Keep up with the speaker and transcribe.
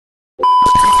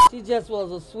She just was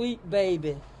a sweet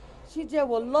baby. She just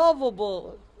was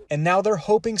lovable. And now they're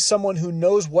hoping someone who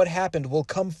knows what happened will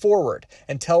come forward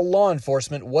and tell law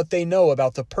enforcement what they know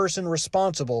about the person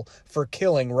responsible for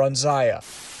killing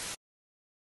Ronziyah.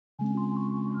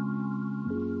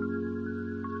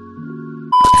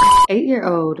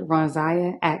 Eight-year-old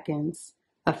Ronziyah Atkins,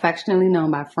 affectionately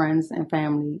known by friends and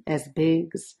family as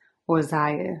Biggs or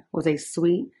Zaya, was a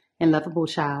sweet and lovable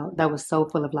child that was so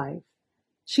full of life.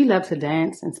 She loved to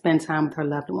dance and spend time with her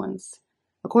loved ones.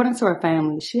 According to her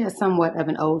family, she had somewhat of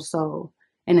an old soul,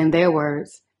 and in their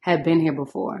words, had been here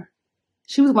before.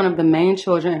 She was one of the main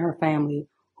children in her family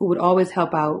who would always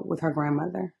help out with her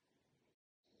grandmother.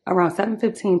 Around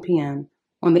 7:15 p.m.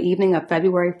 on the evening of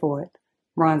February 4th,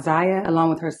 Ronziyah, along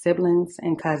with her siblings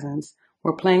and cousins,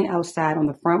 were playing outside on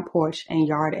the front porch and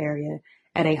yard area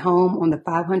at a home on the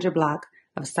 500 block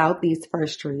of Southeast 1st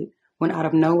Street when out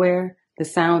of nowhere, the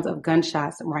sounds of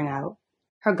gunshots rang out.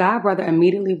 Her godbrother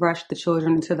immediately rushed the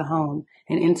children into the home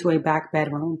and into a back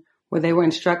bedroom where they were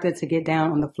instructed to get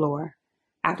down on the floor.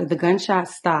 After the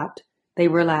gunshots stopped, they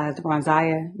realized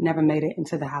Ronziyah never made it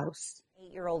into the house.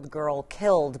 8-year-old girl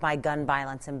killed by gun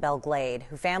violence in Belle Glade,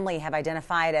 who family have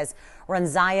identified as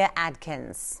Ronziyah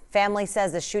Atkins. Family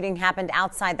says the shooting happened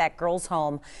outside that girl's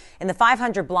home in the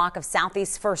 500 block of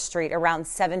Southeast 1st Street around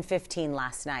 7:15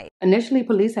 last night. Initially,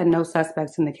 police had no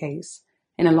suspects in the case,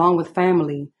 and along with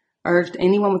family, urged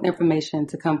anyone with information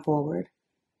to come forward.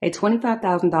 A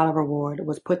 $25,000 reward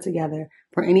was put together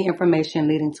for any information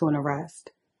leading to an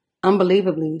arrest.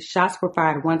 Unbelievably, shots were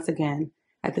fired once again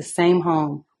at the same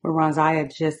home where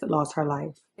Ronziyah just lost her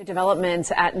life. New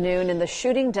developments at noon in the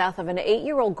shooting death of an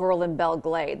 8-year-old girl in Belle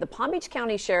Glade. The Palm Beach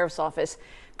County Sheriff's Office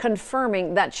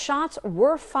confirming that shots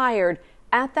were fired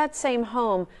at that same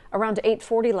home around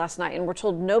 8:40 last night, and we're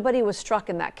told nobody was struck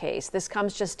in that case. This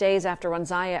comes just days after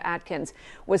Ronziyah Atkins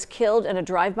was killed in a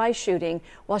drive-by shooting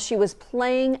while she was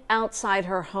playing outside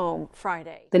her home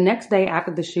Friday. The next day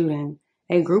after the shooting,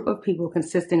 a group of people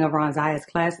consisting of Ronziyah's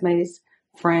classmates,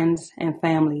 friends, and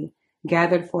family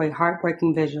gathered for a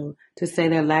heartbreaking vigil to say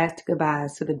their last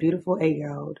goodbyes to the beautiful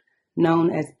 8-year-old, known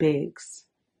as Biggs.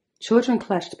 Children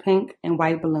clutched pink and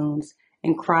white balloons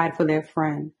and cried for their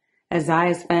friend, as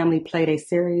Zaya's family played a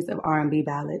series of R&B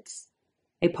ballads.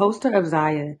 A poster of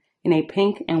Zaya in a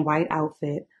pink and white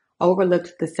outfit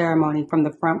overlooked the ceremony from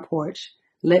the front porch,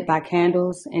 lit by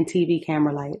candles and TV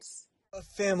camera lights. A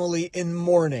family in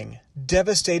mourning,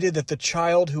 devastated that the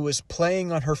child who was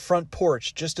playing on her front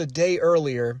porch just a day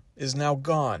earlier is now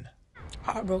gone.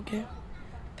 Heartbroken,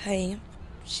 pain.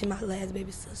 She's my last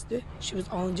baby sister. She was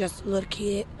only just a little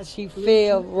kid. She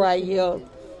fell right here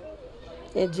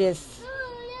and just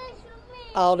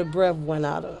all the breath went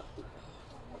out of her.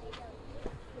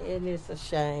 And it's a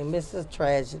shame. It's a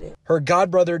tragedy. Her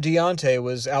godbrother Deontay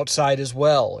was outside as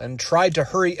well and tried to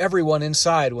hurry everyone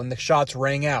inside when the shots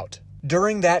rang out.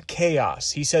 During that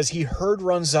chaos, he says he heard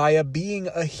Ronziyah being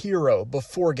a hero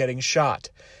before getting shot,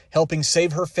 helping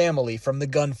save her family from the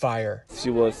gunfire.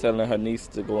 She was telling her niece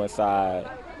to go inside.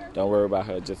 Don't worry about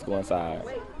her, just go inside.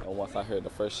 And once I heard the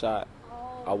first shot,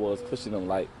 I was pushing them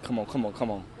like, come on, come on,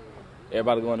 come on.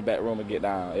 Everybody go in the back room and get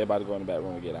down. Everybody go in the back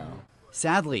room and get down.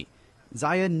 Sadly,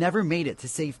 Zaya never made it to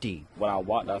safety. When I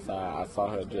walked outside, I saw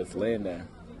her just laying there.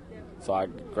 So I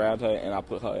grabbed her and I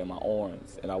put her in my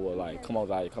arms. And I was like, come on,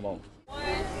 Zaya, come on. 1,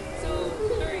 2,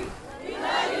 3. We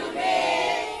love you,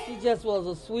 man. She just was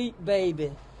a sweet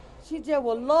baby. She just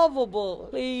was lovable.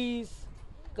 Please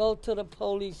go to the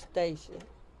police station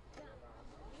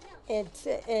and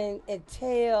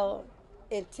tell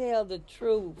the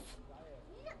truth.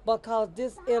 Because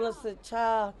this innocent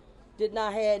child did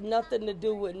not have nothing to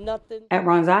do with nothing. At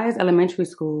Ronziyah's elementary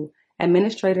school,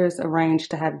 administrators arranged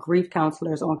to have grief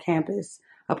counselors on campus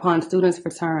upon students'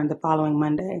 return the following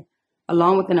Monday,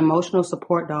 along with an emotional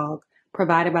support dog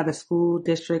provided by the school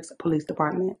district's police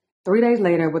department. 3 days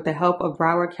later, with the help of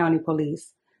Broward County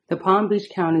Police, the Palm Beach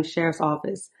County Sheriff's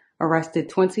Office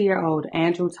arrested 20-year-old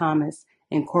Andrew Thomas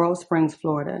in Coral Springs,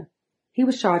 Florida. He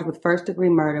was charged with first-degree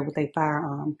murder with a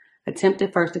firearm,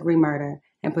 attempted first-degree murder,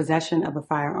 and possession of a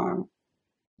firearm.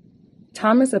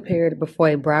 Thomas appeared before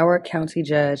a Broward County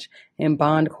judge in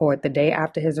bond court the day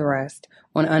after his arrest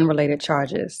on unrelated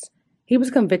charges. He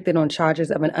was convicted on charges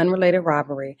of an unrelated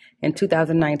robbery in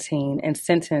 2019 and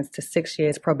sentenced to 6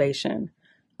 years probation.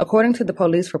 According to the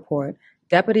police report,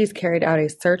 deputies carried out a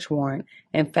search warrant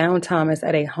and found Thomas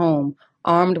at a home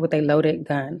armed with a loaded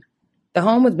gun. The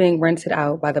home was being rented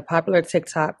out by the popular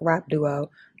TikTok rap duo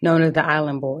known as the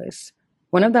Island Boys.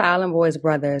 One of the Island Boys'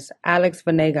 brothers, Alex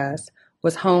Venegas,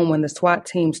 was home when the SWAT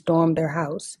team stormed their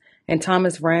house, and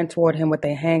Thomas ran toward him with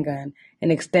a handgun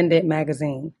and extended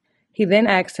magazine. He then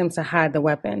asked him to hide the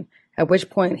weapon, at which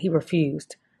point he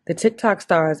refused. The TikTok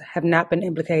stars have not been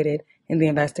implicated in the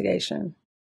investigation.